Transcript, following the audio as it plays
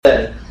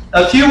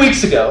A few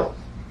weeks ago,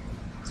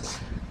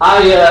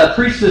 I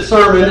preached a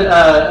sermon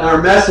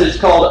or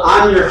message called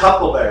 "I'm Your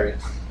Huckleberry."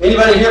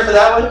 Anybody here for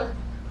that one?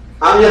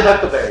 I'm your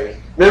Huckleberry.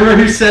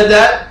 Remember who said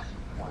that?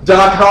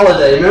 Doc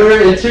Holliday.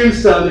 Remember in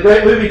Tombstone, the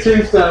great movie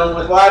Tombstone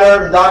with Wyatt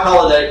Earp and Doc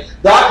Holliday.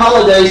 Doc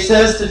Holliday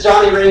says to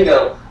Johnny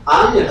Ringo,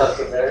 "I'm your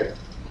Huckleberry."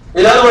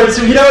 In other words,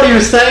 you know what he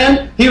was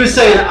saying? He was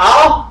saying,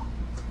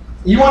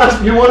 you want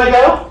to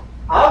go?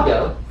 I'll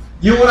go.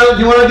 You want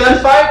a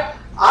gunfight?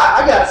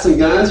 I got some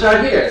guns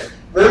right here.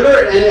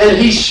 Remember? And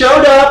he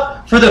showed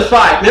up for the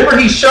fight. Remember,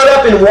 he showed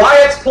up in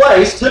Wyatt's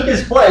place, took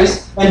his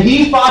place, and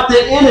he fought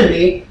the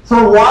enemy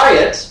for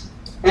Wyatt,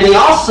 and he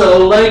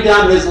also laid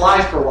down his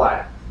life for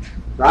Wyatt.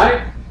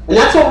 Right? And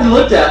that's what we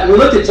looked at. And we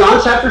looked at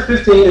John chapter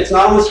 15. It's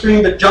not on the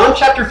screen, but John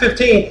chapter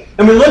 15.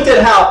 And we looked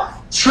at how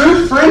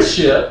true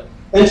friendship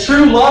and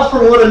true love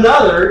for one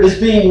another is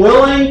being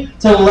willing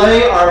to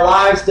lay our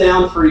lives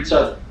down for each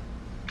other.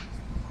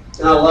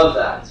 And I love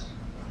that.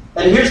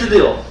 And here's the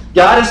deal.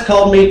 God has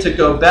called me to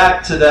go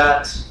back to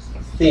that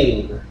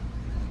theme.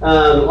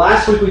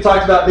 Last week we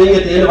talked about being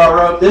at the end of our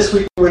rope. This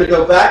week we're going to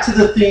go back to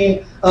the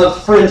theme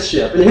of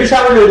friendship. And here's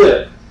how we're going to do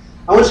it.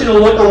 I want you to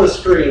look on the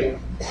screen.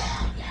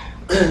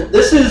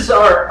 This is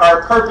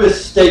our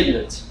purpose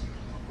statement.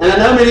 And I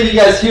know many of you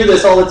guys hear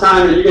this all the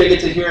time, and you're going to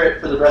get to hear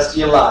it for the rest of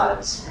your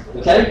lives.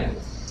 Okay?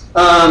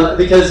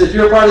 Because if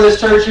you're a part of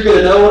this church, you're going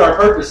to know what our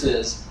purpose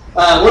is.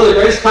 One of the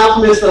greatest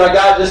compliments that I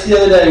got just the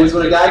other day was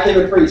when a guy came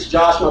and preached.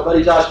 Josh, my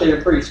buddy Josh, came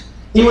and preached.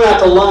 He went out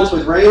to lunch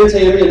with Ray and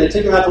Tammy, and they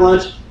took him out to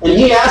lunch, and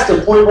he asked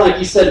him point blank,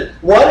 he said,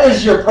 "What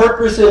is your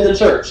purpose in the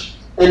church?"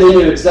 And they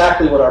knew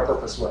exactly what our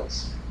purpose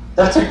was.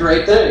 That's a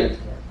great thing.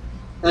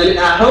 And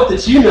I hope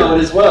that you know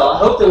it as well. I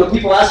hope that when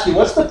people ask you,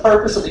 what's the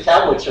purpose of the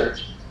Cowboy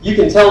Church, you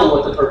can tell them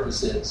what the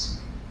purpose is.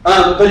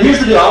 But here's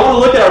the deal. I want to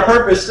look at our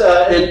purpose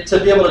and to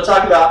be able to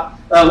talk about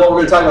what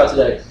we're going to talk about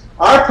today.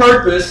 Our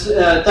purpose,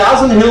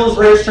 Thousand Hills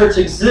Ranch Church,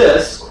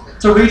 exists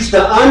to reach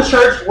the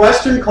unchurched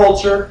Western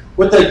culture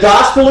with the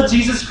gospel of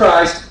Jesus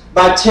Christ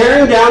by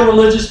tearing down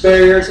religious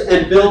barriers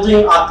and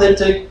building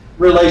authentic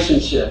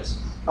relationships.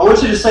 I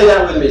want you to say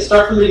that with me.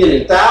 Start from the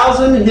beginning.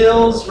 Thousand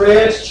Hills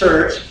Ranch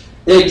Church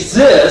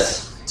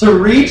exists to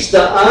reach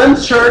the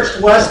unchurched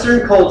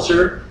Western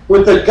culture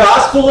with the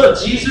gospel of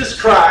Jesus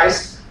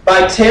Christ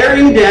by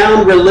tearing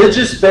down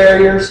religious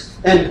barriers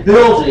and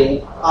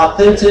building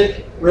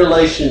authentic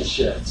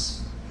relationships.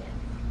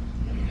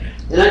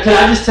 And can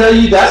I just tell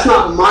you, that's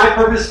not my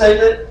purpose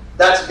statement,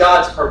 that's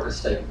God's purpose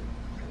statement.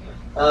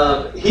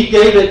 He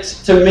gave it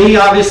to me,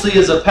 obviously,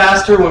 as a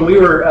pastor when we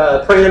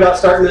were praying about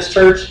starting this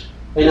church.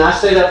 And I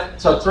stayed up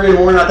till 3 in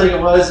the morning, I think it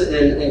was,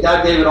 and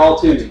God gave it all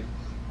to me.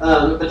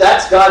 But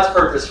that's God's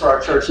purpose for our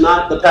church,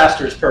 not the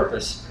pastor's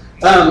purpose.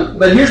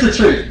 But here's the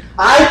truth.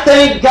 I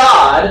thank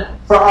God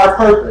for our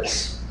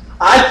purpose.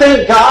 I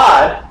thank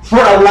God for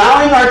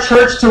allowing our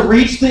church to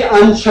reach the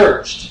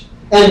unchurched.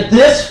 And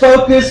this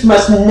focus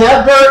must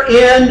never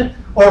end,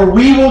 or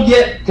we will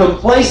get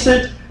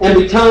complacent and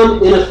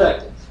become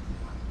ineffective.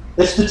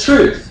 It's the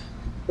truth.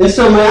 And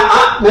so may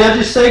I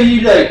just say to you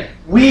today,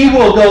 we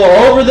will go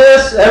over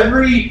this as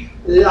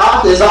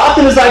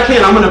often as I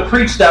can. I'm going to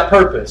preach that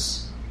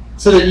purpose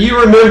so that you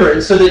remember it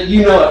and so that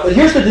you know it. But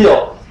here's the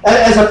deal.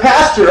 As a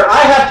pastor,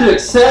 I have to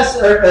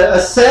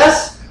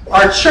assess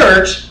our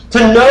church to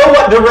know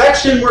what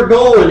direction we're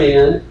going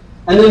in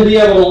and then be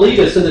able to lead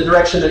us in the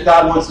direction that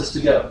God wants us to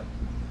go.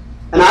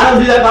 And I don't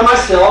do that by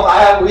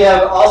myself. We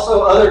have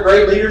also other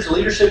great leaders, a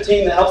leadership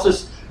team that helps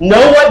us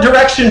know what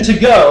direction to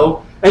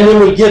go, and then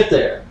we get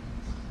there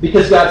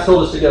because God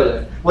told us to go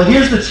there. Well,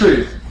 here's the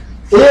truth.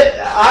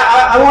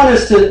 I want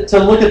us to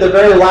look at the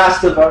very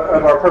last of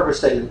our purpose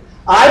statement.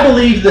 I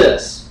believe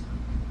this.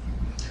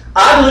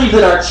 I believe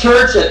that our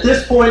church at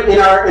this point in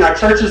our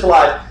church's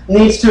life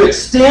needs to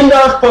extend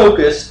our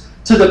focus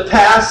to the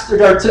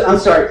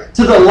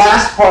to the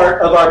last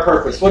part of our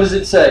purpose. What does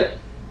it say?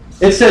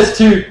 It says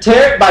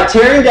by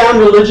tearing down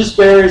religious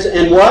barriers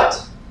and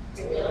what?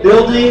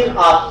 Building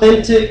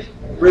authentic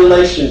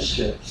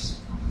relationships.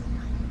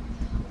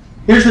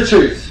 Here's the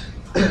truth.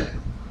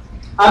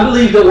 I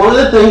believe that one of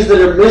the things that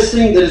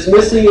is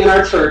missing in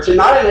our church, and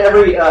not in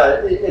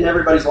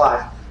everybody's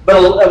life,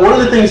 but one of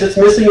the things that's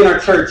missing in our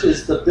church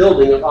is the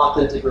building of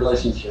authentic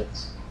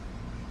relationships.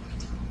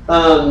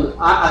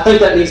 I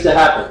think that needs to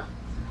happen.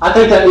 I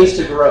think that needs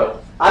to grow.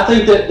 I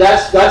think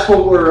that's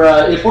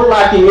what if we're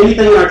lacking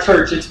anything in our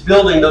church, it's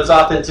building those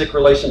authentic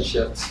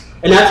relationships.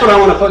 And that's what I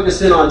want to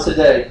focus in on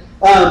today.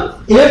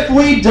 If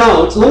we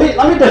don't,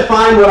 let me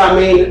define what I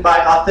mean by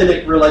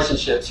authentic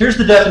relationships. Here's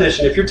the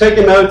definition. If you're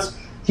taking notes,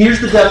 here's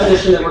the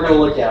definition that we're going to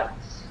look at.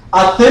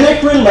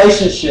 Authentic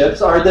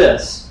relationships are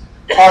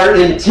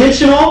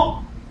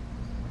intentional,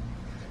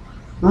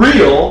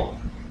 real,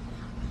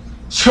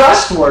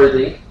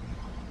 trustworthy.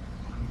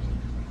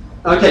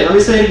 Okay, let me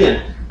say it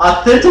again.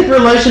 Authentic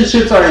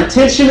relationships are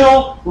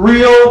intentional,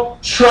 real,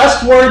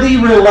 trustworthy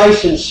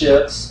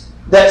relationships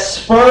that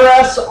spur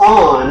us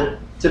on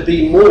to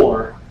be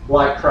more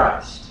like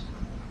Christ.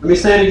 Let me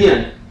say it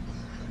again.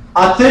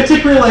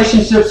 Authentic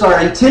relationships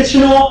are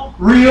intentional,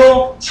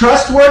 real,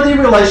 trustworthy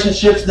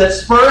relationships that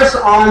spur us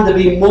on to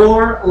be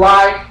more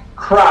like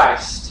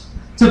Christ.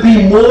 To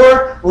be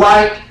more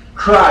like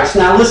Christ.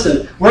 Now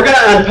listen, we're going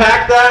to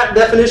unpack that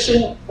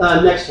definition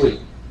next week.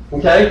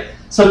 Okay?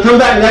 So come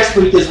back next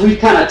week as we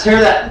kind of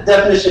tear that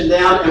definition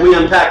down and we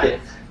unpack it.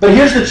 But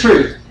here's the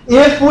truth.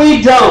 If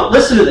we don't,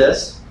 listen to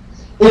this,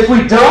 if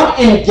we don't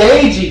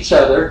engage each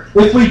other,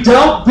 if we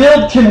don't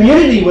build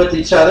community with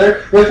each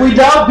other, if we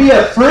don't be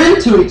a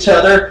friend to each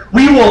other,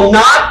 we will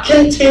not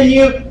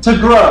continue to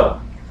grow.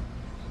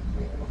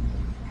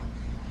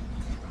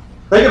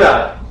 Think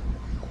about it.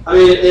 I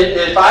mean,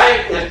 if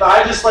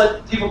I just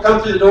let people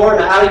come through the door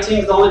and the howdy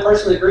team's the only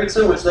person that greets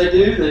them, which they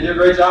do a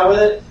great job with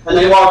it, and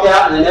they walk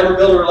out and they never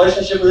build a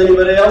relationship with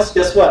anybody else,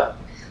 guess what?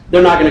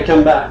 They're not going to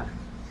come back.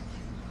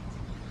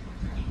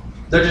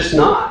 They're just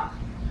not.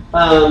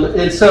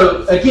 And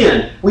so,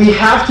 again, we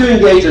have to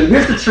engage them.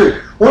 Here's the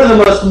truth. One of the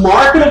most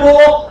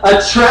marketable,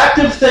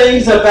 attractive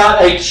things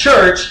about a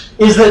church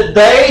is that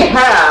they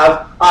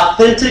have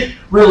authentic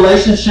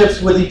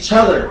relationships with each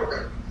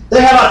other.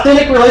 They have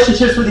authentic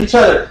relationships with each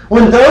other.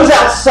 When those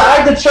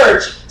outside the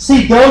church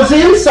see those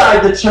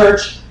inside the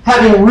church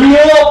having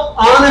real,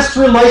 honest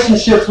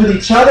relationships with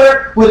each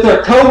other, with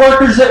their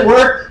co-workers at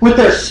work, with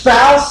their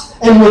spouse,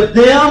 and with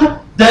them,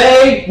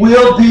 they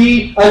will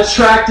be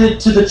attracted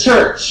to the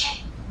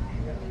church.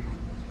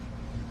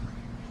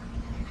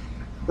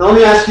 Now let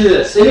me ask you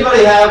this.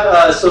 Anybody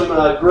have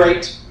some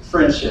great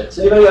friendships?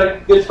 Anybody got a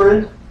good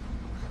friend?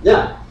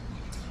 Yeah.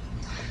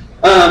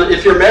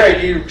 If you're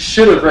married, you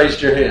should have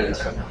raised your hand.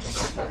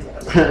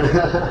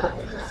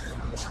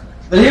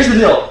 But here's the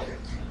deal.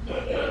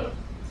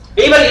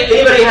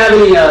 Anybody have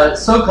any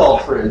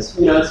so-called friends?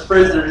 You know, it's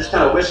friends that are just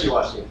kind of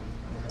wishy-washy.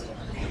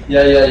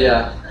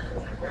 Yeah.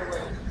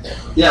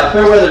 Yeah,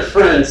 fair-weather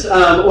friends.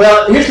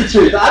 Well, here's the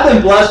truth. I've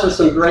been blessed with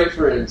some great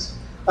friends.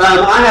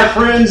 I have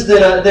friends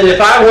that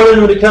if I wanted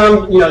them to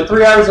come,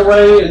 3 hours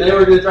away and they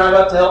were going to drive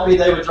up to help me,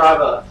 they would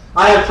drive up.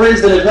 I have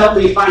friends that have helped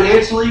me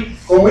financially.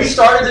 When we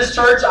started this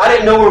church, I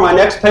didn't know where my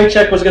next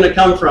paycheck was going to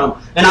come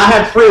from. And I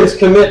had friends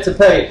commit to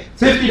pay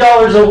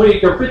 $50 a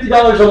week or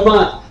 $50 a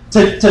month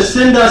to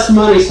send us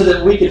money so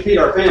that we could feed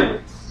our family.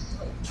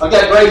 I've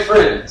got great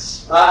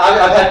friends.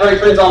 I've had great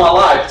friends all my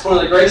life. It's one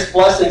of the greatest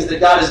blessings that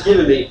God has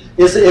given me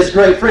is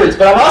great friends.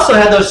 But I've also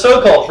had those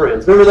so-called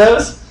friends. Remember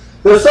those?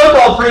 The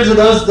so-called friends are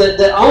those that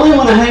only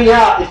want to hang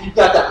out if you've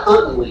got that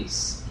hunting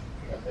lease.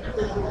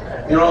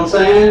 You know what I'm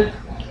saying?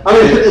 I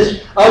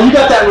mean, oh, you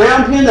got that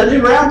round pen, that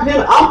new round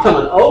pen? I'm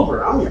coming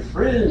over. I'm your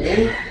friend,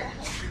 man.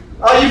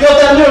 Oh, you built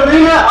that new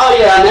arena? Oh,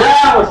 yeah,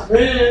 now we're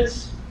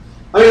friends.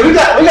 I mean, we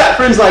got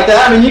friends like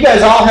that. I mean, you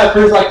guys all have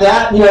friends like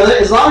that. You know,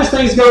 as long as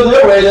things go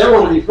their way, they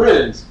want to be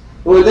friends.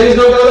 But when things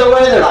don't go their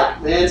way, they're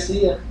like, man,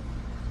 see ya.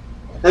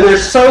 And they're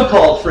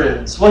so-called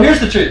friends. Well, here's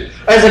the truth.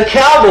 As a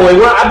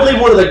cowboy, I believe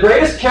one of the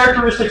greatest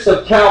characteristics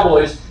of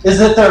cowboys is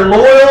that they're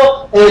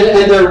loyal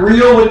and they're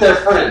real with their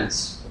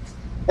friends.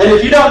 And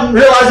if you don't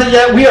realize it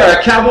yet, we are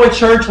a cowboy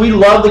church. We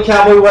love the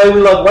cowboy way. We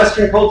love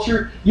Western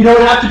culture. You don't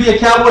have to be a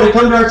cowboy to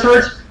come to our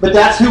church, but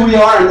that's who we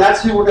are and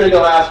that's who we're going to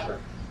go after.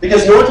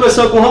 Because Northwest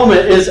Oklahoma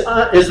is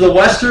the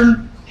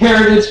Western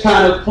heritage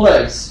kind of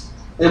place.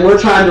 And we're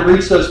trying to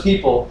reach those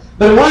people.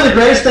 But one of the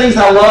greatest things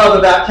I love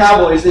about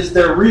cowboys is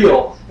they're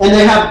real. And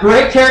they have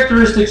great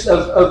characteristics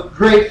of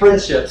great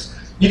friendships.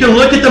 You can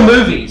look at the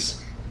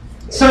movies.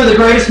 Some of the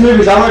greatest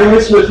movies, I already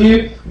mentioned a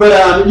few,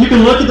 but you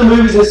can look at the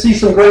movies and see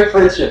some great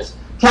friendships.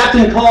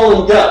 Captain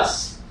Cole and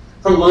Gus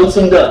from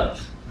Lonesome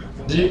Dove.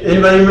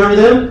 Anybody remember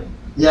them?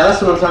 Yeah,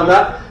 that's what I'm talking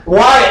about.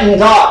 Wyatt and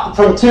Doc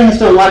from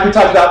Tombstone, like we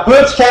talked about.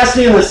 Butch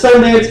Cassidy and the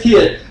Sundance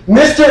Kid.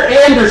 Mr.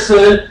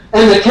 Anderson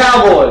and the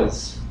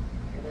Cowboys.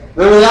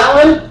 Remember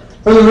that one?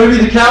 From the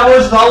movie The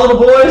Cowboys with all little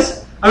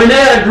boys? I mean, they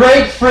had a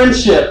great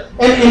friendship.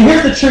 And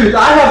here's the truth.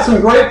 I have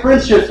some great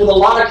friendships with a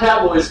lot of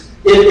cowboys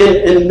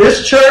in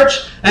this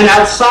church and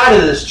outside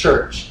of this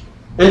church.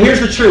 And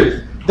here's the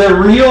truth.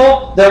 They're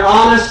real, they're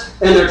honest,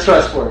 and they're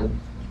trustworthy.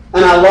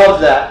 And I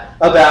love that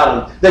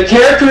about them. The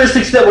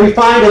characteristics that we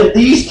find in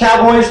these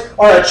cowboys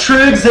are a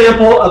true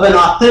example of an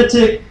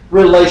authentic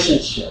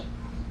relationship.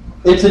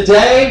 And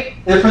today,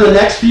 and for the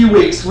next few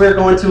weeks, we're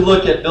going to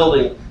look at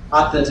building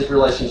authentic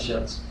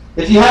relationships.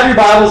 If you have your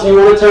Bibles and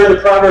you want to turn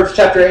to Proverbs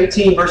chapter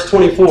 18, verse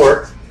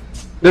 24,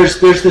 there's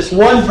this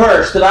one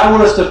verse that I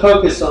want us to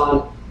focus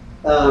on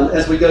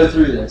as we go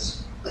through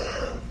this.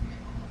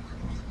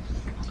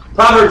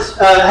 Proverbs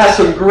has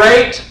some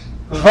great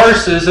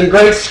verses and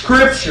great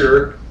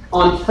scripture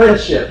on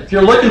friendship. If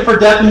you're looking for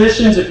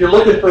definitions, if you're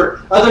looking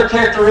for other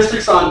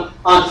characteristics on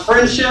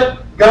friendship,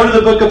 go to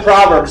the book of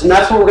Proverbs. And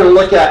that's what we're going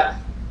to look at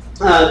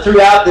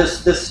throughout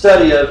this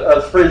study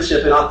of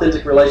friendship and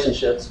authentic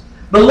relationships.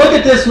 But look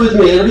at this with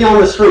me. It'll be on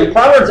the screen.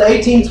 Proverbs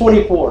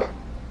 18:24.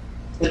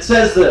 It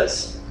says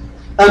this.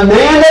 A man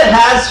that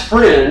has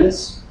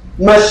friends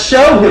must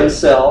show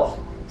himself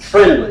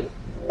friendly.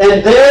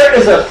 And there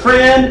is a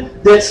friend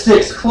that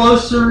sticks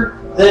closer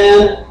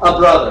than a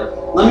brother.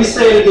 Let me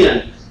say it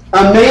again.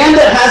 A man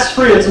that has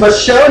friends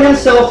must show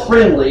himself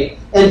friendly,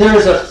 and there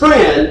is a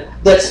friend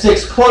that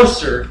sticks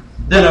closer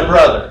than a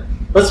brother.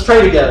 Let's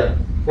pray together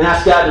and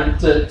ask God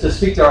to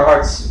speak to our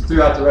hearts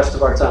throughout the rest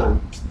of our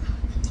time.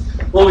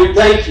 Lord, we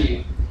thank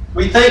you.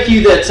 We thank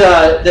you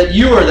that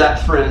you are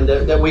that friend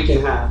that we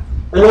can have.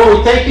 And Lord,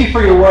 we thank you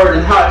for your word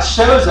and how it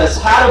shows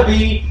us how to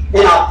be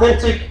in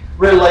authentic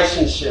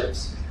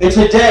relationships. And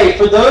today,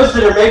 for those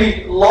that are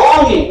maybe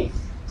longing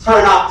for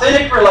an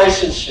authentic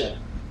relationship,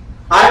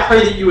 I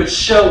pray that you would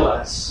show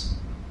us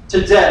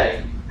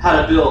today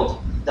how to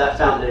build that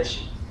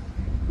foundation.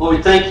 Lord,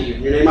 we thank you.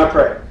 In your name I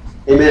pray.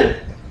 Amen.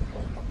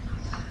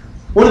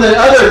 One of the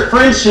other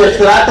friendships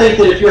that I think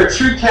that if you're a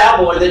true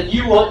cowboy that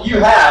you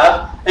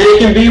have, and it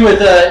can be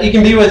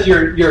with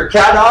your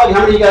cow dog.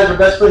 How many of you guys are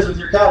best friends with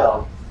your cow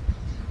dog?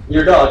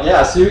 Your dog,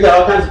 yeah. So we've got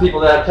all kinds of people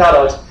that have cow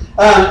dogs.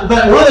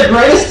 But one of the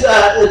greatest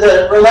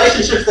the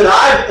relationships that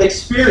I've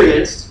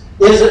experienced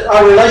is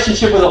a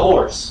relationship with a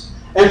horse.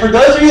 And for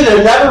those of you that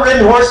have never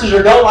ridden horses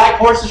or don't like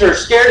horses or are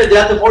scared to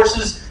death of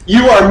horses,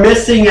 you are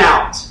missing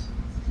out.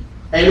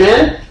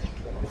 Amen?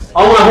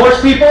 All my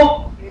horse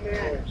people?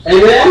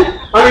 Amen?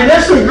 I mean,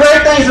 there's some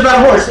great things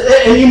about a horse.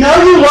 And you know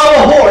you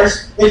love a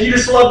horse if you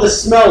just love the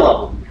smell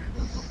of them.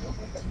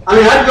 I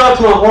mean, I'd go up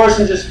to my horse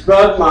and just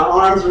rub my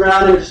arms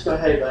around him and just go,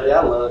 hey, buddy,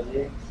 I love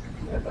you.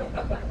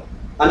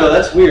 I know,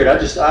 that's weird.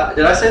 Did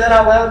I say that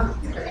out loud?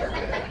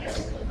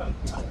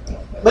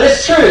 But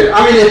it's true.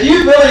 I mean, if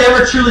you've really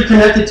ever truly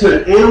connected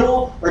to an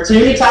animal or to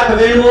any type of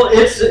animal,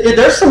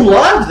 there's some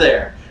love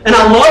there. And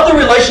I love the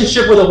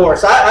relationship with a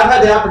horse. I've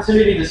had the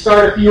opportunity to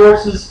start a few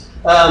horses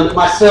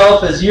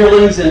myself as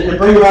yearlings and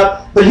bring them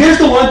up. But here's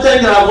the one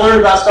thing that I've learned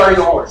about starting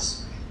a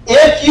horse.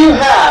 If you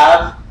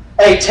have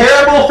a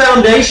terrible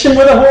foundation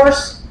with a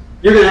horse,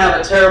 you're going to have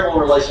a terrible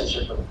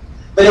relationship with it.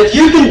 But if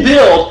you can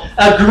build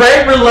a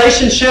great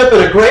relationship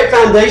and a great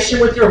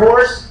foundation with your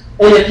horse,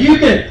 and if you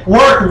can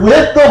work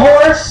with the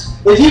horse,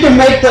 if you can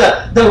make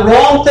the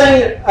wrong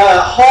thing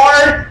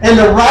hard and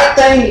the right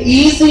thing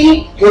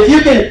easy, if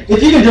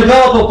you can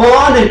develop a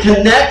bond and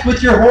connect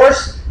with your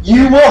horse,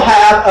 you will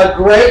have a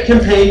great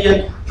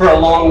companion for a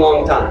long,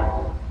 long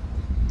time.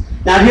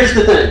 Now here's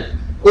the thing.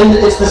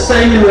 It's the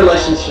same in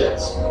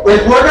relationships.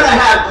 If we're going to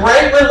have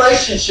great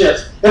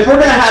relationships, if we're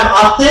going to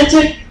have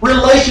authentic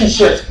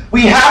relationships,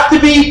 we have to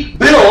be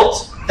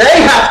built,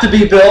 they have to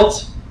be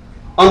built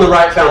on the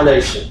right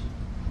foundation.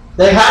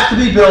 They have to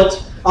be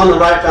built on the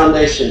right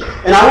foundation.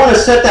 And I want to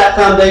set that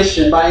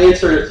foundation by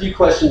answering a few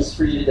questions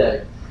for you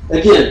today.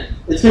 Again,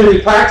 it's going to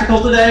be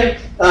practical today,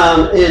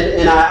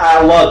 and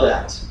I love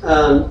that.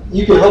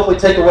 You can hopefully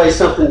take away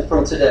something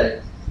from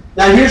today.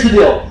 Now here's the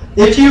deal.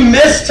 If you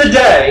miss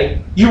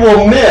today, you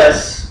will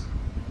miss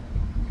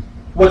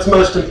what's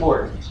most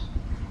important.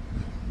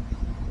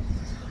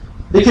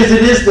 Because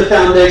it is the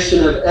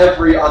foundation of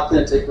every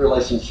authentic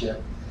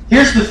relationship.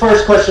 Here's the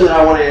first question that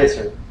I want to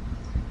answer.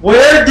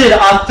 Where did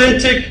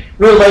authentic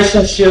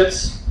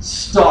relationships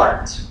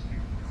start?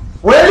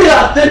 Where did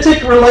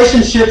authentic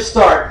relationships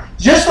start?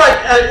 Just like,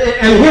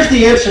 and here's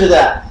the answer to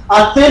that.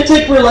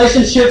 Authentic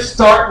relationships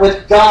start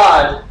with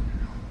God.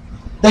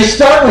 They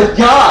start with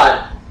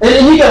God.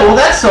 And you go, well,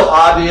 that's so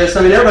obvious.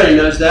 I mean, everybody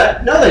knows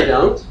that. No, they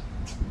don't.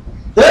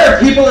 There are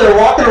people that are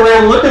walking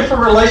around looking for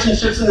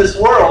relationships in this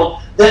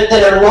world that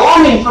are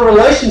longing for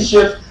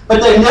relationships,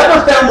 but they've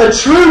never found the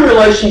true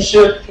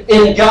relationship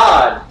in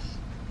God.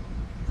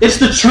 It's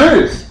the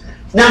truth.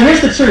 Now,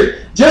 here's the truth.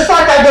 Just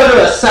like I go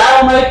to a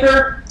saddle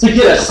maker to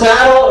get a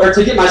saddle or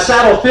to get my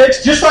saddle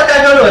fixed, just like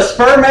I go to a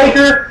spur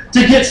maker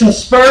to get some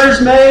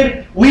spurs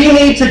made, we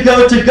need to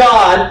go to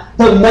God,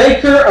 the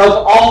maker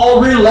of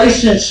all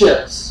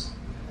relationships.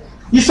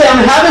 You say,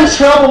 I'm having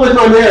trouble with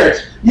my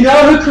marriage. You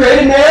know who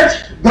created marriage?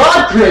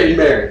 God created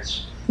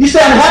marriage. You say,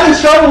 I'm having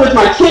trouble with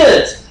my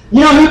kids.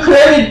 You know who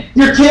created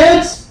your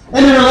kids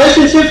and the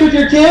relationships with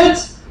your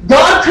kids?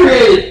 God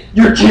created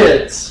your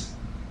kids.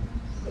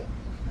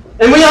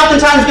 And we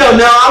oftentimes go,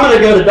 no, I'm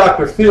going to go to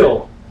Dr.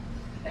 Phil.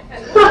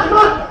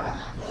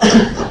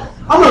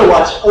 I'm going to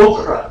watch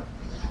Oprah.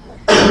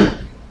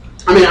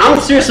 I mean, I'm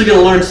seriously going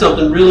to learn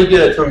something really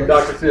good from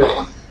Dr.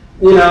 Phil.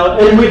 You know,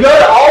 and we go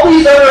to all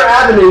these other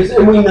avenues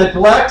and we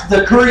neglect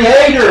the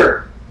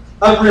creator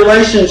of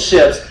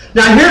relationships.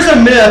 Now, here's a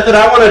myth that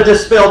I want to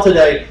dispel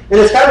today, and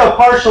it's kind of a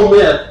partial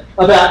myth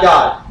about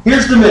God.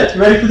 Here's the myth.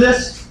 You ready for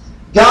this?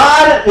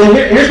 God, and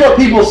here's what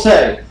people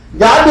say.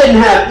 God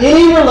didn't have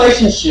any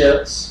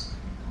relationships,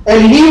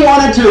 and He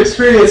wanted to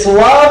experience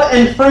love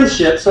and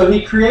friendship, so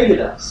He created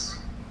us.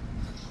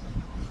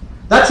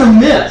 That's a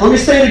myth. Let me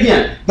say it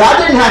again. God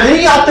didn't have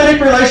any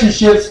authentic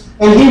relationships,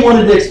 and He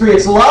wanted to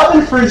experience love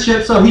and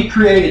friendship, so He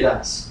created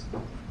us.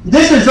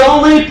 This is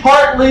only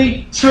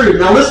partly true.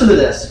 Now listen to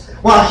this.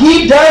 While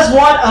He does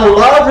want a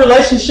love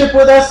relationship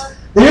with us,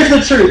 here's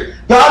the truth.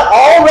 God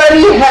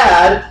already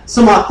had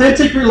some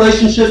authentic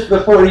relationships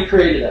before He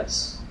created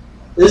us.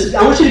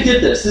 I want you to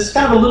get this. This is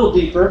kind of a little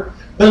deeper,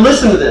 but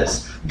listen to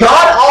this.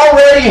 God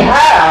already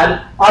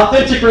had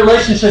authentic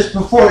relationships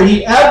before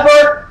He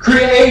ever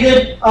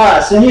created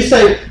us. And you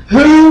say,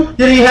 who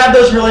did He have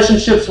those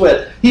relationships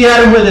with? He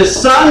had them with His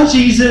Son,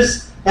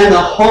 Jesus, and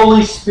the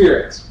Holy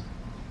Spirit.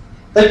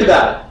 Think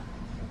about it.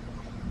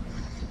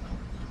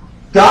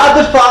 God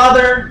the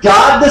Father,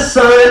 God the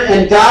Son,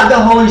 and God the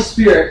Holy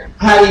Spirit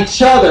had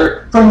each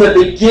other from the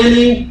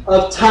beginning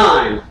of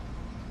time.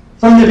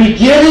 From the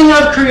beginning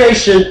of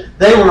creation,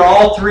 they were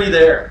all three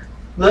there.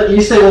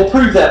 You say, well,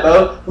 prove that,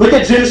 Bo. Look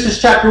at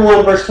Genesis chapter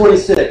 1, verse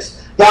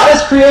 26. God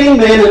is creating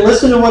man, and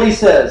listen to what he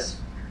says.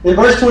 In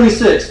verse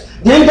 26,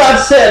 then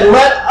God said,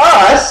 let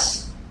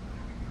us...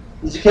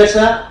 Did you catch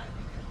that?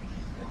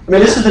 I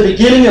mean, this is the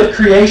beginning of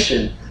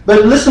creation.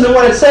 But listen to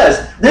what it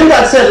says. Then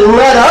God said,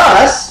 let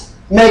us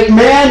make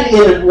man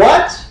in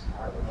what?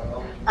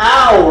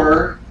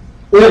 Our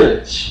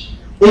image.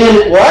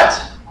 In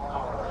what?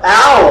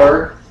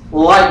 Our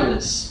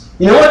likeness.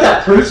 You know what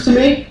that proves to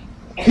me?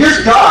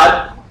 Here's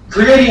God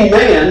creating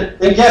man,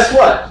 and guess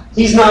what?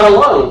 He's not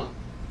alone.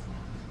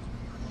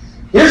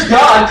 Here's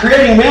God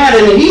creating man,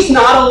 and he's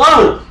not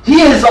alone. He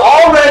has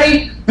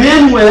already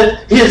been with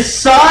his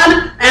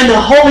Son and the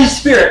Holy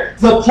Spirit.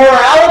 The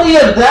plurality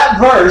of that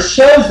verse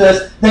shows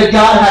us that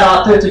God had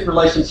authentic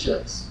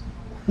relationships.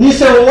 And you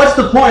say, well, what's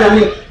the point? I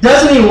mean,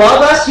 doesn't he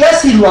love us?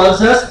 Yes, he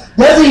loves us.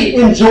 Does he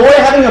enjoy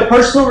having a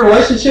personal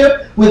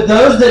relationship with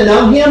those that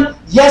know him?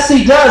 Yes,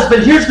 he does.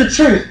 But here's the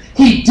truth.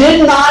 He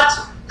did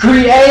not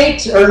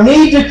create or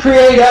need to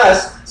create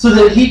us so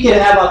that he could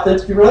have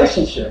authentic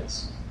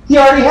relationships. He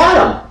already had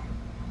them.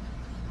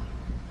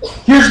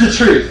 Here's the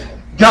truth.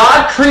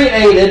 God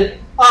created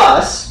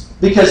us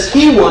because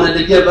he wanted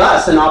to give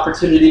us an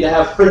opportunity to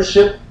have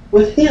friendship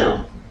with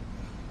him.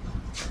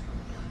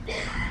 Did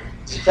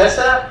you catch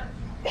that?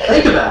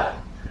 Think about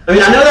it. I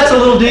mean, I know that's a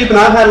little deep, and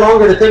I've had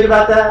longer to think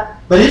about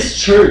that, but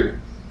it's true.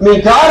 I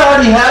mean, God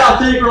already had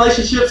authentic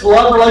relationships,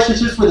 love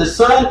relationships with his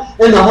Son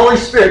and the Holy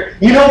Spirit.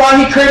 You know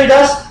why he created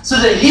us? So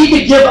that he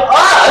could give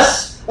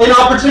us an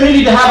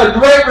opportunity to have a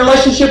great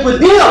relationship with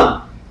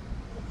him.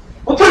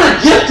 What kind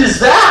of gift is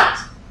that?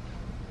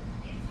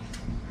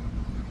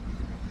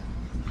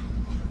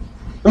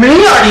 I mean,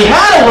 he already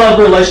had a love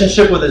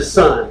relationship with his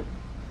Son.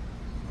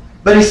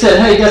 But he said,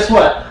 hey, guess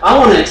what? I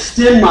want to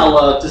extend my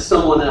love to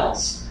someone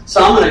else.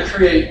 So I'm going to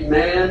create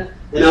man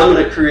and I'm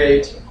going to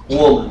create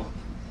woman.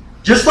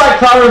 Just like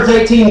Proverbs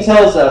 18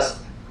 tells us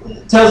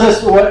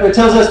what it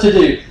tells us to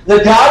do.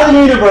 The God of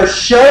the universe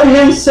showed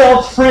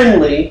himself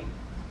friendly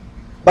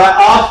by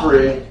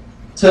offering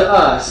to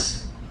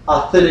us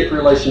authentic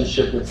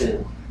relationship with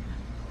him.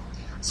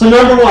 So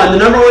the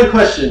number one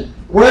question,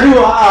 where do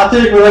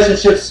authentic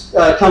relationships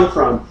come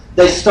from?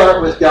 They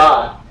start with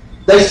God.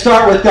 They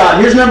start with God.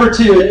 Here's number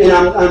two, and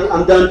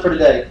I'm done for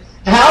today.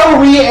 How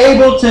are we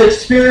able to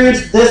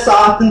experience this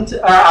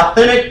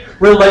authentic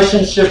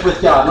relationship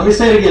with God? Let me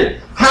say it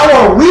again. How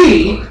are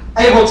we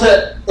able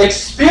to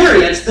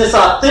experience this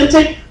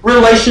authentic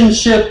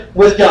relationship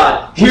with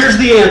God? Here's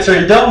the answer,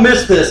 and don't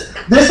miss this.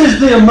 This is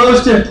the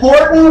most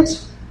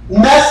important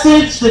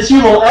message that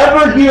you will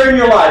ever hear in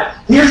your life.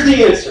 Here's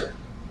the answer.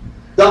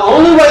 The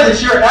only way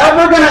that you're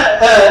ever going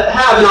to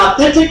have an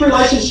authentic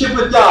relationship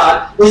with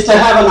God is to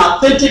have an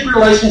authentic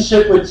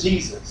relationship with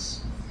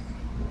Jesus.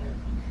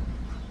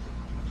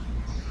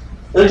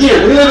 And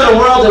again, we live in a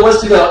world that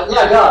wants to go,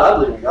 yeah, God, I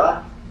believe in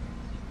God.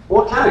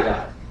 What kind of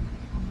God?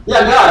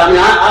 Yeah, God, I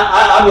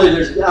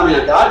mean, I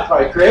believe God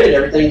probably created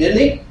everything, didn't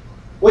he?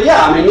 Well,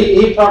 yeah, I mean,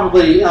 he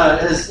probably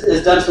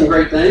has done some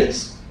great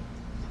things.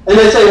 And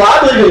they say, well,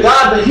 I believe in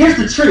God, but here's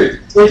the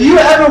truth. If you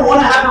ever want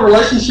to have a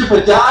relationship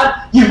with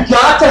God, you've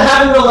got to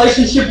have a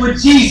relationship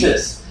with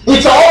Jesus.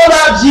 It's all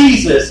about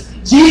Jesus.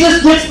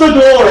 Jesus gets the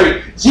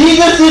glory.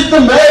 Jesus is the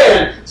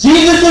man.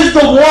 Jesus is the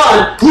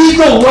one. He's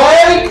the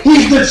way,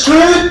 he's the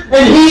truth,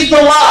 and he's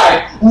the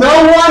life.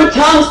 No one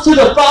comes to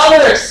the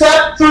Father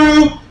except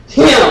through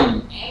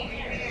him.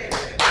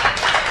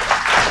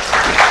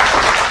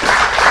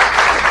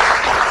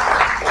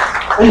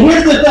 And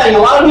here's the thing, a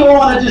lot of people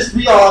want to just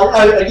be all,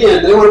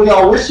 again, they want to be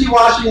all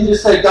wishy-washy and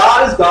just say,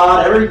 God is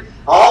God,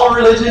 all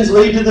religions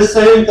lead to the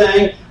same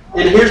thing.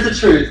 And here's the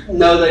truth,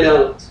 no they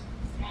don't.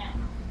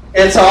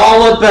 It's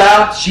all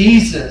about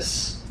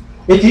Jesus.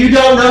 If you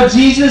don't know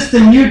Jesus,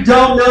 then you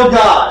don't know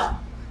God.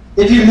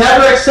 If you've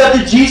never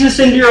accepted Jesus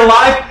into your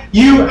life,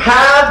 you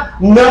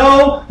have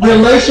no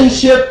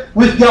relationship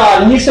with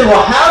God. And you say,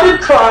 well, how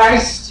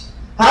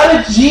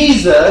did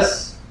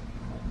Jesus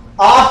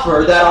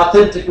offer that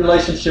authentic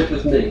relationship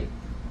with me?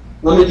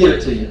 Let me give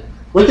it to you.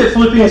 Look at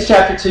Philippians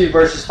chapter 2,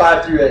 verses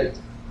 5 through 8.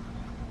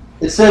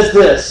 It says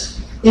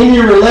this, in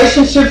your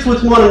relationships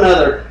with one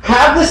another,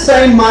 have the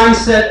same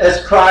mindset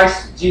as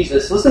Christ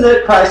Jesus. Listen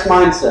to Christ's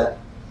mindset.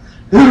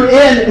 Who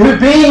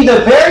being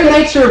the very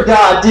nature of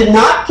God, did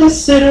not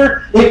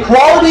consider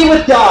equality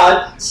with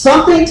God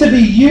something to be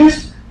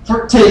used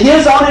to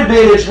his own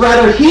advantage.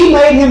 Rather, he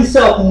made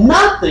himself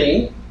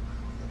nothing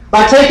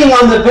by taking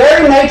on the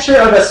very nature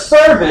of a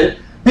servant,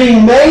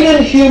 being made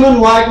in human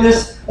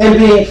likeness, and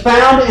being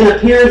found in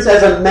appearance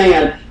as a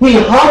man. He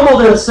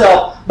humbled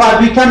himself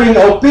by becoming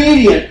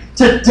obedient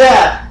to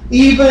death,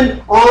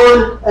 even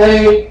on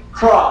a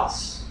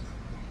cross.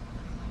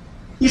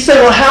 You say,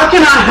 well, how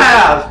can I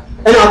have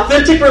an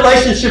authentic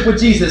relationship with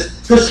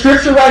Jesus? The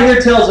scripture right here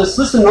tells us,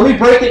 listen, let me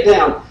break it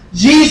down.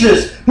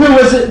 Jesus, who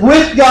was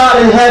with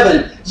God in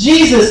heaven,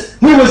 Jesus,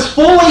 who was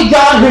fully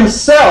God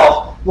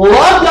himself,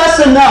 loved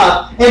us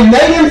enough and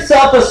made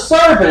himself a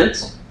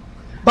servant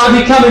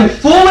by becoming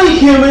fully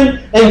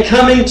human and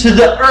coming to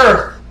the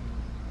earth.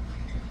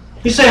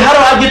 You say, how do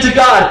I get to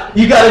God?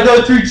 You got to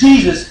go through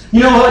Jesus.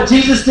 You know what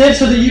Jesus did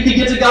so that you could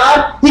get to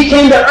God? He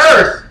came to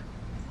earth.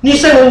 And you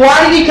say, well,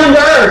 why did he come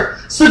to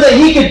earth? So that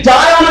he could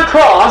die on a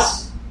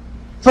cross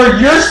for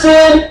your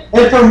sin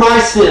and for my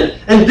sin.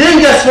 And then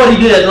guess what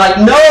he did? Like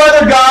no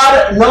other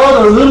God, no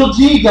other little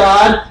g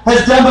God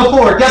has done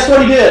before. Guess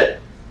what he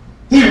did?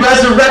 He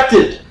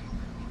resurrected.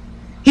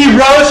 He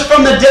rose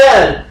from the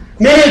dead.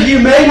 Many of you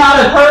may not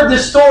have heard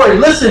this story.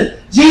 Listen,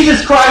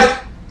 Jesus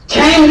Christ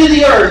came to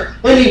the earth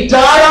and he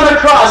died on the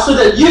cross so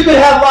that you could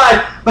have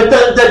life. But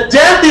the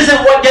death isn't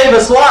what gave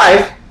us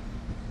life.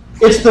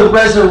 It's the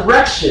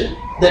resurrection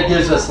that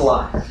gives us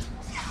life.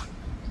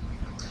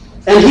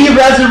 And he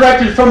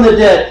resurrected from the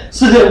dead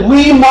so that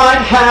we might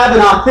have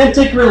an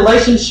authentic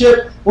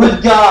relationship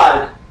with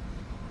God.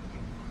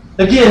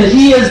 Again,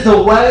 he is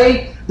the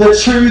way, the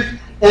truth,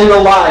 and the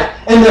life.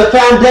 And the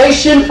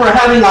foundation for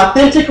having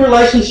authentic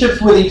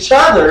relationships with each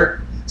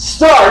other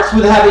starts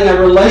with having a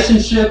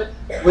relationship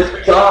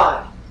with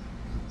God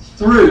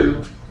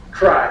through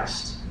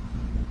Christ.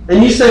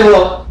 And you say,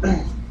 well,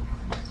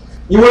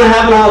 you want to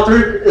have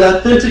an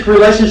authentic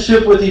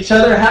relationship with each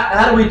other?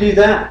 How do we do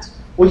that?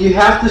 Well, you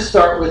have to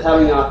start with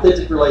having an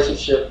authentic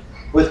relationship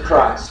with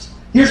Christ.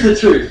 Here's the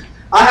truth.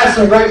 I have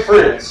some great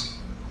friends.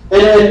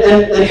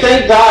 And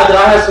thank God that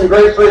I have some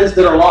great friends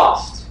that are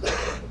lost.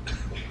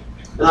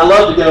 And I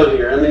love to go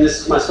here. I mean, this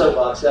is my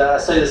soapbox. I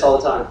say this all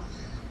the time.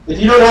 If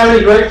you don't have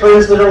any great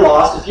friends that are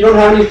lost, if you don't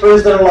have any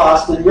friends that are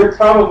lost, then you're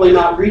probably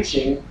not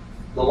reaching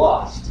the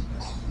lost.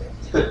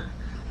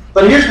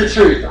 But here's the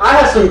truth. I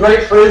have some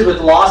great friends with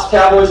lost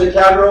cowboys and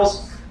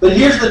cowgirls. But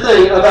here's the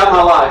thing about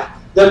my life.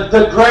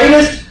 The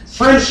greatest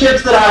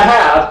friendships that I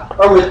have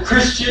are with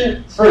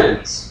Christian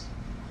friends.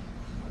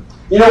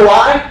 You know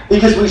why?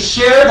 Because we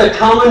share the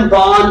common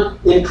bond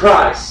in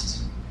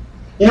Christ.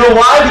 You know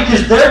why?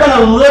 Because they're going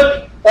to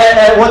look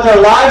at what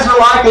their lives are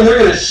like and they're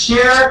going to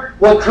share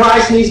what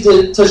Christ needs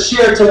to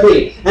share to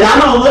me. And I'm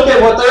going to look at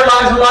what their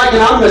lives are like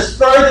and I'm going to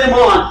spur them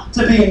on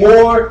to be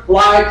more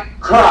like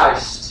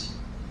Christ.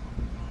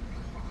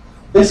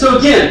 And so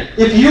again,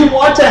 if you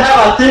want to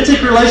have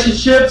authentic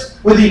relationships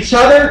with each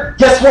other,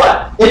 guess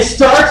what? It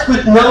starts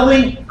with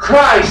knowing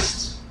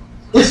Christ.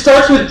 It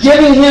starts with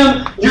giving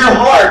him your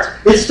heart.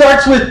 It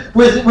starts with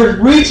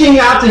reaching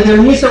out to him.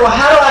 And you say, well,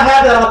 how do I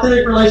have that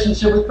authentic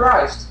relationship with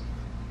Christ?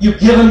 You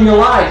give him your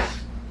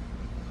life.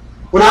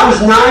 When I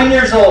was 9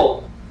 years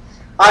old,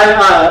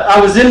 I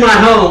was in my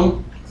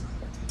home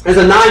as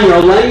a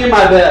 9-year-old, laying in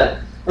my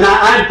bed. And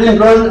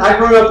I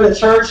grew up in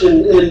church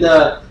and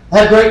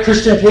had great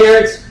Christian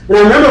parents. And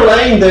I remember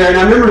laying there and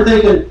I remember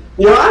thinking,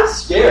 I'm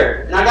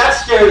scared. And I got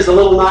scared as a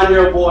little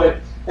 9-year-old boy.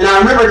 And I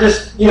remember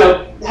just,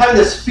 having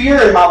this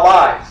fear in my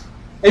life.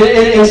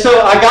 And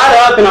so I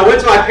got up and I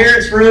went to my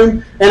parents'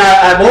 room and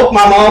I woke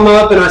my mom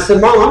up and I said,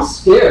 Mom, I'm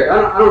scared.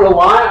 I don't know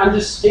why. I'm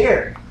just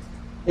scared.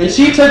 And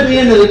she took me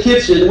into the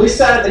kitchen. We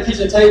sat at the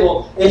kitchen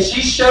table and she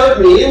showed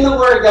me in the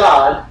Word of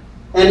God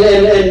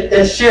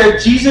and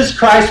shared Jesus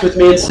Christ with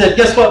me and said,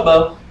 guess what,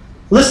 Bo?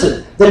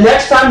 Listen, the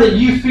next time that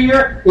you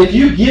fear, if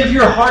you give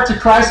your heart to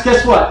Christ,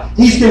 guess what?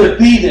 He's going to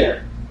be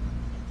there.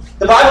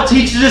 The Bible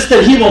teaches us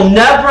that he will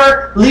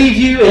never leave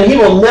you and he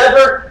will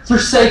never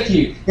forsake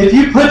you. If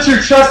you put your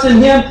trust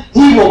in him,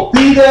 he will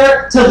be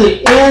there till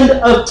the end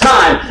of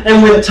time.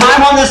 And when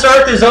time on this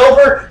earth is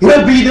over,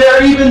 he'll be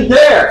there even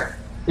there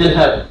in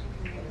heaven.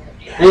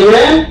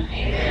 Amen?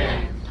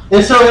 Amen.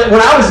 And so when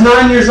I was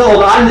 9 years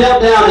old, I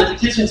knelt down at the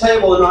kitchen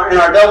table in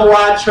our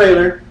double-wide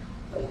trailer.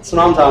 That's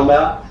what I'm talking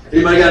about.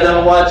 Anybody got a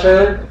double-wide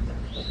trailer?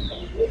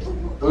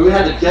 We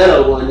had the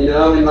ghetto one,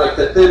 like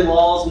the thin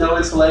walls, no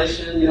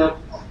insulation,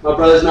 My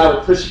brothers and I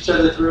would push each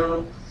other through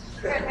them.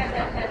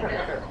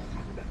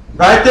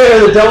 Right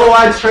there in the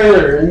double-wide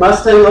trailer in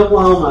Mustang,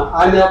 Oklahoma,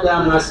 I knelt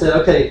down and I said,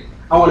 okay,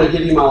 I want to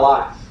give you my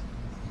life.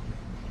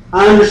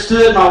 I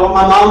understood. My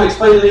mom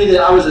explained to me that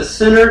I was a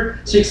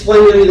sinner. She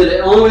explained to me that the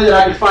only way that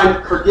I could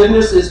find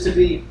forgiveness is to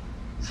be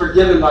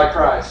forgiven by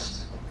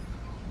Christ.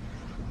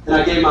 And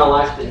I gave my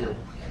life to him.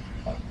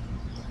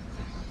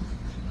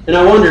 And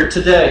I wonder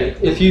today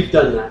if you've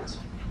done that.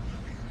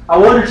 I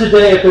wonder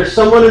today if there's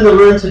someone in the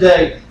room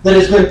today that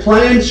has been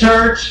playing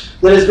church,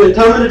 that has been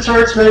coming to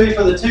church maybe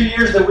for the 2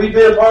 years that we've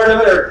been a part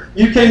of it, or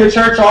you came to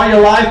church all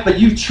your life, but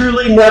you've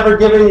truly never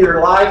given your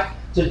life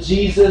to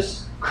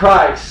Jesus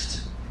Christ.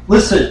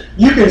 Listen,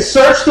 you can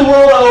search the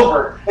world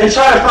over and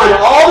try to find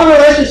all the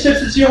relationships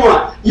that you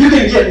want. You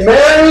can get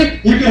married,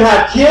 you can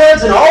have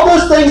kids, and all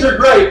those things are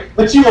great,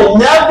 but you will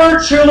never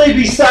truly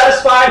be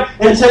satisfied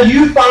until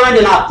you find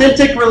an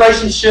authentic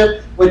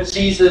relationship with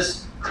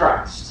Jesus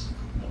Christ.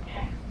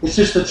 It's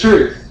just the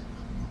truth.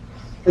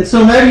 And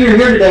so maybe you're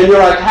here today and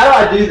you're like, how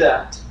do I do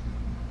that?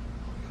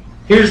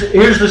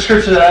 Here's the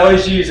scripture that I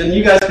always use, and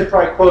you guys could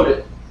probably quote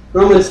it.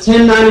 Romans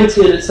 10:9 and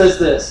 10, it says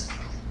this.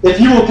 If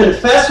you will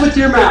confess with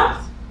your mouth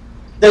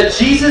that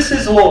Jesus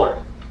is Lord,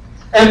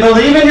 and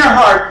believe in your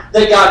heart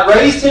that God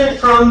raised him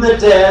from the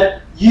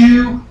dead,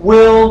 you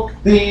will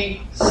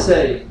be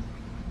saved.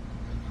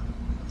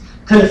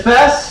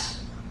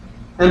 Confess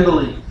and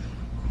believe.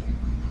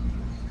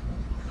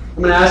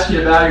 I'm going to ask you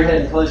to bow your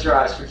head and close your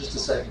eyes for just a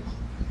second.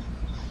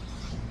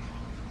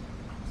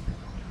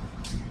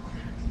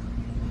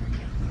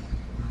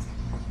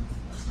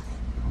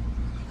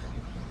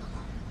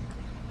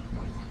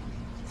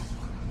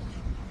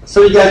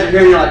 Some of you guys are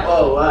here and you're like,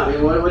 whoa, I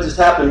mean, what just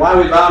happened? Why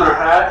are we bowing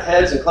our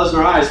heads and closing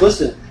our eyes?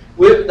 Listen,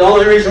 the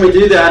only reason we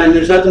do that, and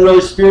there's nothing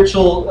really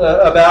spiritual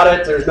about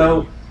it, there's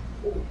no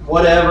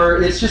whatever,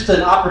 it's just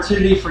an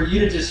opportunity for you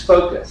to just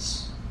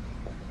focus.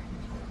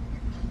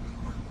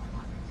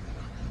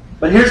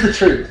 But here's the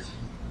truth.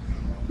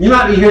 You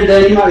might be here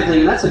today, you might be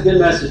thinking, that's a good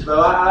message, but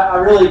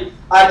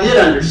I did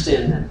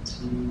understand that.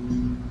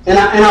 And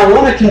I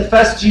want to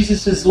confess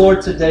Jesus as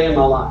Lord today in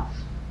my life.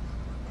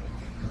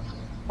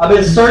 I've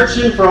been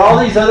searching for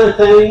all these other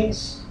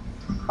things.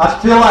 I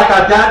feel like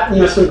I've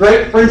got some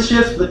great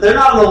friendships, but they're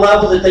not on the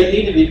level that they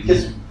need to be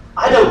because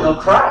I don't know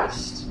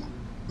Christ.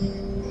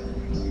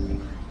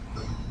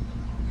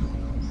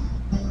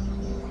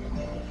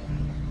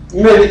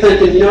 You may be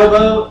thinking,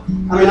 Bo,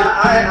 I mean,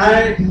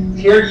 I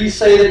hear you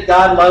say that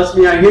God loves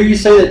me. I hear you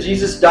say that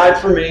Jesus died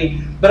for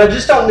me, but I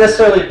just don't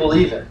necessarily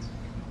believe it.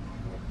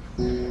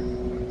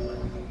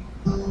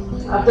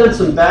 I've done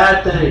some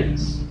bad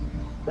things.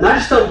 And I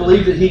just don't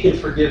believe that he can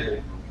forgive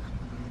me.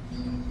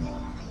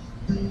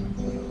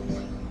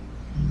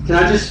 Can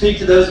I just speak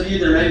to those of you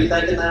that are maybe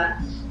thinking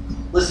that?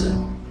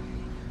 Listen.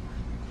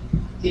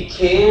 He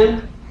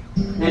can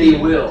and he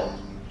will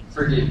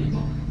forgive you.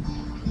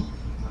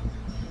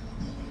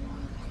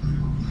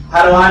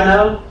 How do I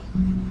know?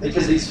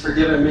 Because he's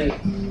forgiven me.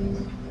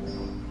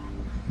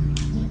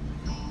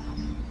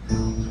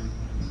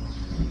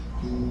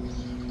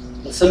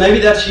 So maybe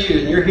that's you,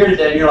 and you're here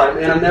today, and you're like,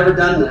 man, I've never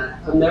done that.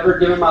 I've never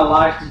given my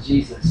life to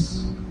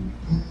Jesus.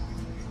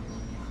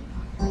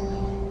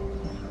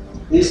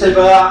 And you say,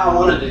 well, I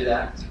want to do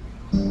that.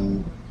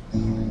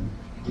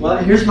 Well,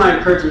 here's my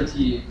encouragement to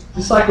you.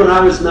 Just like when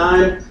I was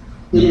 9,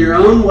 in your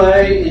own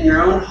way, in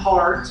your own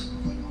heart,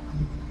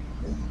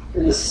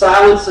 in the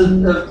silence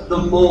of the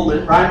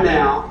moment right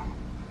now,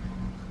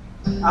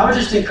 I would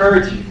just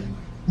encourage you.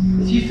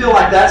 If you feel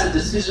like that's a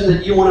decision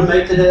that you want to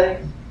make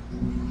today,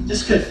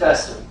 just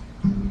confess Him.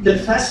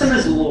 Confess Him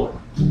as Lord.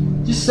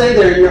 Just say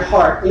there in your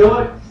heart, you know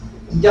what?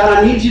 God,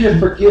 I need you to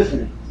forgive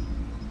me.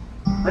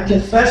 I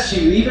confess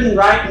you even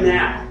right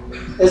now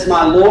as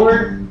my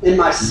Lord and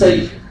my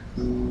Savior.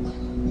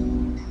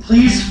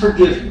 Please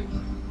forgive me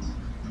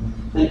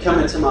and come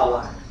into my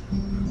life.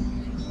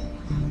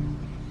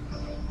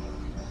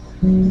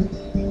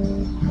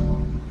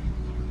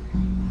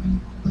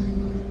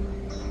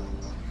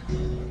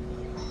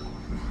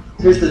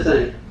 Here's the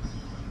thing.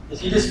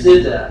 If you just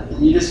did that,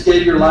 and you just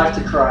gave your life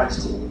to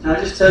Christ, can I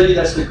just tell you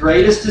that's the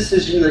greatest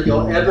decision that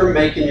you'll ever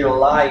make in your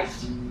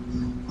life.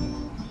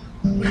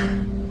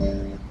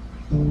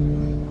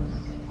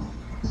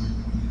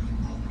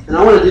 And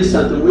I want to do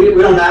something. We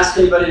don't ask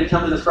anybody to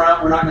come to the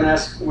front. We're not going to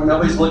ask when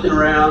nobody's looking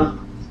around.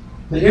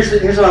 But here's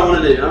what I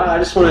want to do. I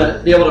just want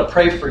to be able to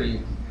pray for you.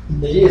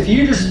 If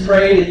you just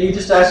prayed and you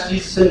just asked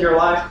Jesus into your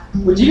life,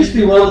 would you just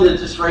be willing to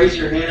just raise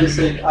your hand and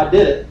say, I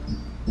did it?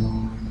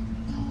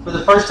 For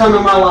the first time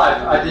in my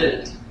life, I did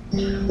it.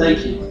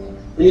 Thank you.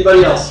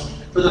 Anybody else?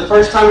 For the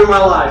first time in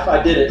my life,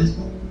 I did it.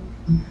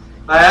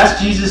 I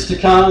asked Jesus to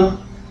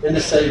come and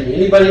to save me.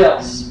 Anybody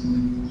else?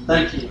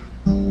 Thank you.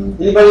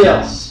 Anybody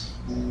else?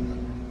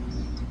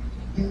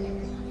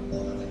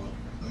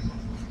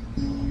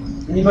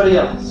 Anybody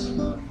else?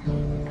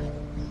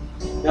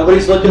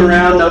 Nobody's looking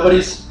around.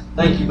 Nobody's...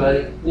 Thank you,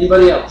 buddy.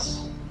 Anybody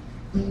else?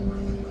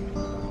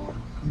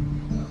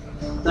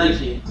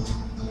 Thank you.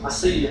 I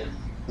see you.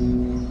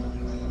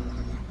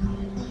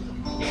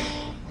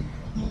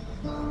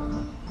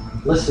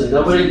 Listen,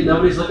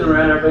 nobody's looking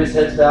around. Everybody's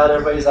heads bowed.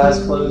 Everybody's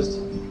eyes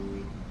closed.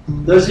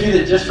 Those of you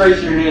that just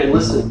raised your hand,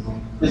 listen.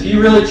 If you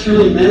really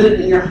truly meant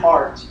it in your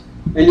heart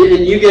and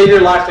you gave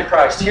your life to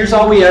Christ, here's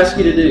all we ask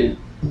you to do.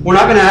 We're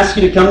not going to ask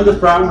you to come to the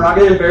front. We're not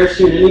going to embarrass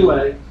you in any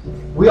way.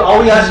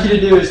 All we ask you to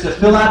do is to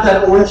fill out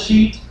that orange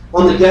sheet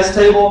on the guest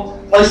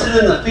table, place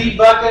it in the feed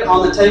bucket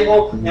on the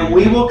table, and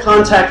we will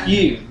contact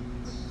you.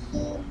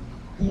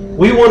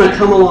 We want to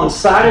come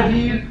alongside of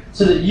you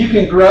so that you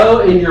can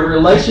grow in your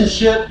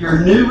relationship, your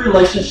new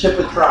relationship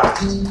with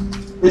Christ.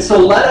 And so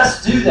let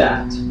us do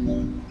that.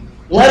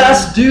 Let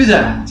us do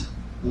that.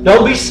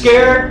 Don't be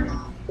scared.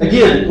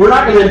 Again, we're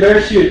not going to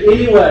embarrass you in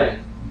any way.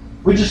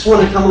 We just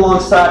want to come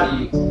alongside of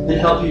you and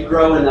help you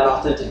grow in that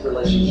authentic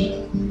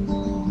relationship.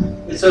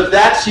 And so if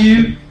that's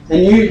you,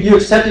 and you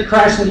accepted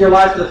Christ into your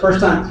life for the first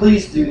time,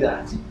 please do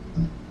that.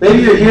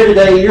 Maybe you're here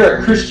today and you're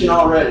a Christian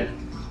already.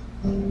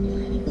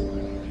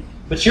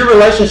 But your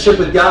relationship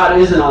with God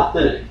isn't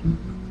authentic.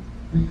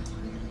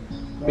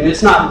 I mean,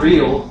 it's not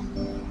real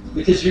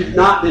because you've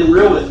not been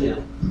real with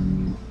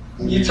Him.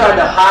 You tried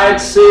to hide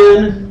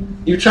sin.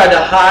 You tried to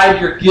hide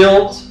your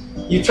guilt.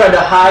 You've tried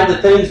to hide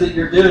the things that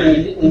you're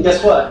doing, and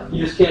guess what?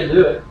 You just can't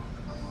do it.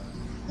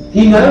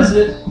 He knows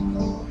it.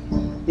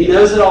 He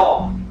knows it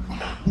all.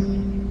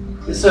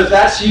 And so if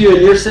that's you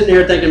and you're sitting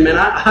here thinking, man,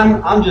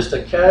 I'm just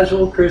a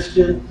casual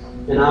Christian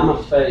and I'm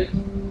a fake.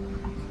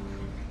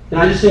 Can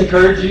I just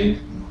encourage you?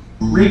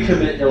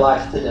 Recommit your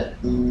life today.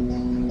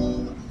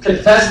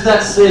 Confess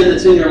that sin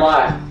that's in your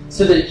life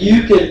so that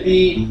you can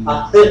be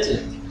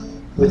authentic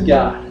with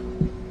God.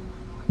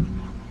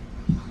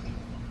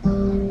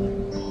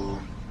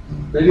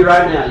 Maybe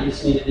right now you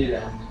just need to do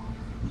that.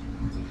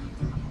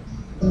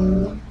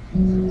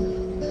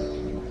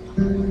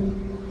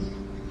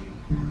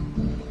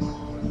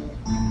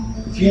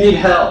 If you need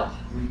help,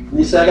 and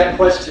you say, I got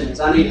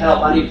questions, I need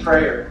help, I need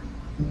prayer,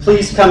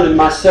 please come to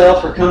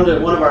myself or come to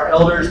one of our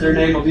elders. Their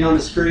name will be on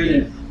the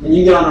screen, and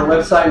you can get on our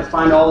website and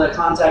find all that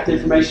contact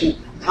information.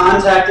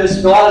 Contact us,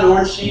 fill out an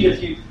orange sheet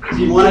if you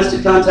want us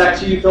to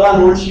contact you. Fill out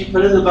an orange sheet,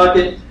 put it in the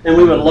bucket, and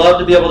we would love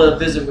to be able to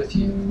visit with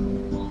you.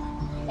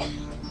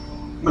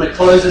 I'm going to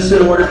close this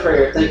in a word of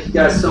prayer. Thank you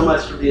guys so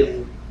much for being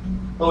here.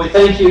 Lord, we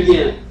thank you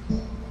again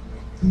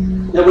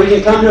that we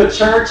can come to a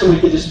church and we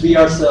can just be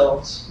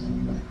ourselves.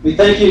 We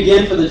thank you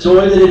again for the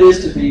joy that it is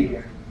to be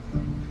here.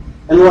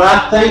 And Lord,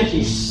 I thank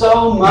you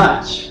so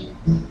much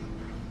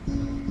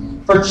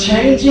for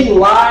changing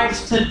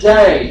lives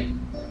today.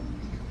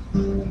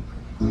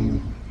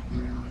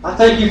 I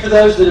thank you for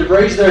those that have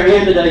raised their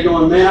hand today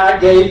going, man, I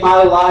gave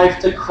my life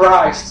to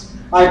Christ.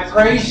 I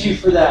praise you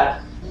for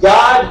that.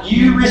 God,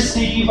 you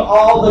receive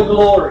all the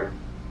glory.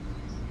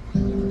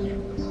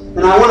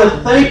 And I want to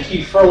thank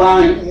you for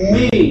allowing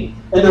me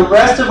and the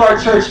rest of our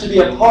church to be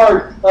a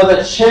part of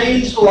a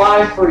changed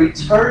life for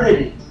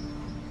eternity.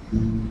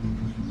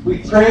 We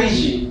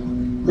praise you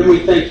and we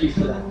thank you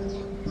for that.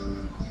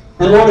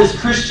 And Lord, as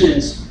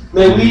Christians,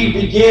 may we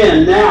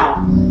begin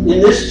now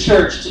in this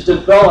church to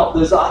develop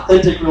those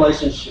authentic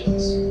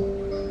relationships.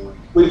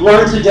 We've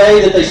learned today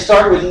that they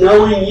start with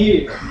knowing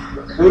you.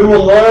 And we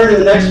will learn in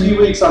the next few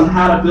weeks on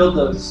how to build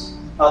those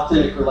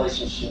authentic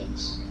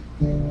relationships.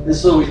 And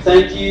so we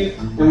thank you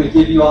and we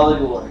give you all the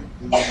glory.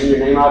 In your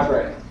name I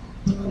pray.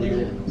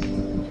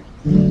 Amen.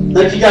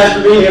 Thank you guys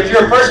for being here. If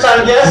you're a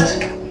first-time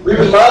guest, we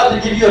would love to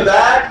give you a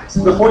bag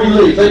before you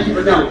leave. Thank you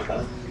for coming.